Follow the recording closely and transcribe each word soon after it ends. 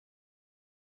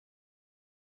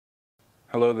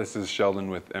Hello, this is Sheldon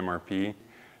with MRP.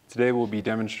 Today we'll be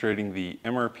demonstrating the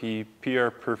MRP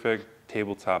PRPerfect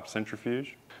tabletop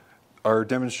centrifuge. Our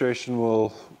demonstration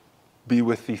will be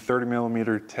with the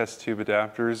 30mm test tube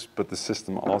adapters, but the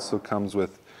system also comes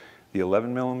with the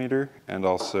 11mm and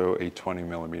also a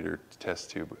 20mm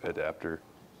test tube adapter.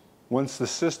 Once the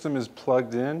system is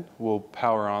plugged in, we'll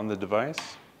power on the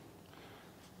device.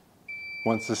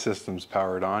 Once the system's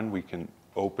powered on, we can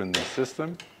open the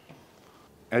system.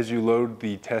 As you load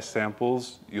the test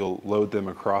samples, you'll load them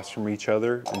across from each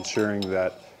other, ensuring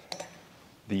that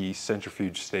the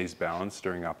centrifuge stays balanced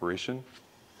during operation.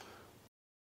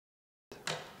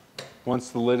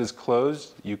 Once the lid is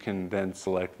closed, you can then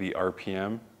select the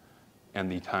RPM and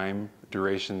the time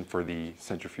duration for the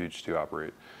centrifuge to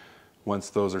operate. Once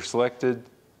those are selected,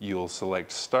 you'll select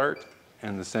start,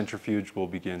 and the centrifuge will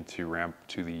begin to ramp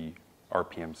to the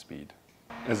RPM speed.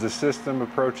 As the system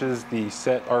approaches the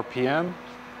set RPM,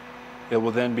 it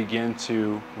will then begin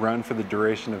to run for the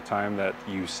duration of time that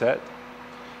you set.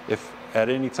 If at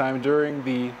any time during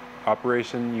the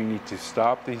operation you need to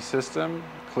stop the system,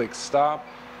 click stop,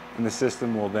 and the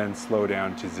system will then slow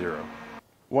down to 0.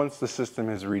 Once the system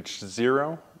has reached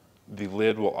 0, the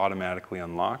lid will automatically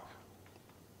unlock.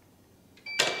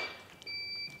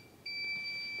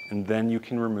 And then you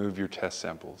can remove your test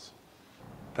samples.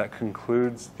 That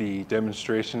concludes the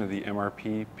demonstration of the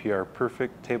MRP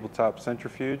PRPerfect tabletop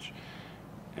centrifuge,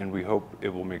 and we hope it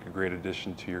will make a great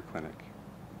addition to your clinic.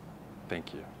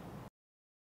 Thank you.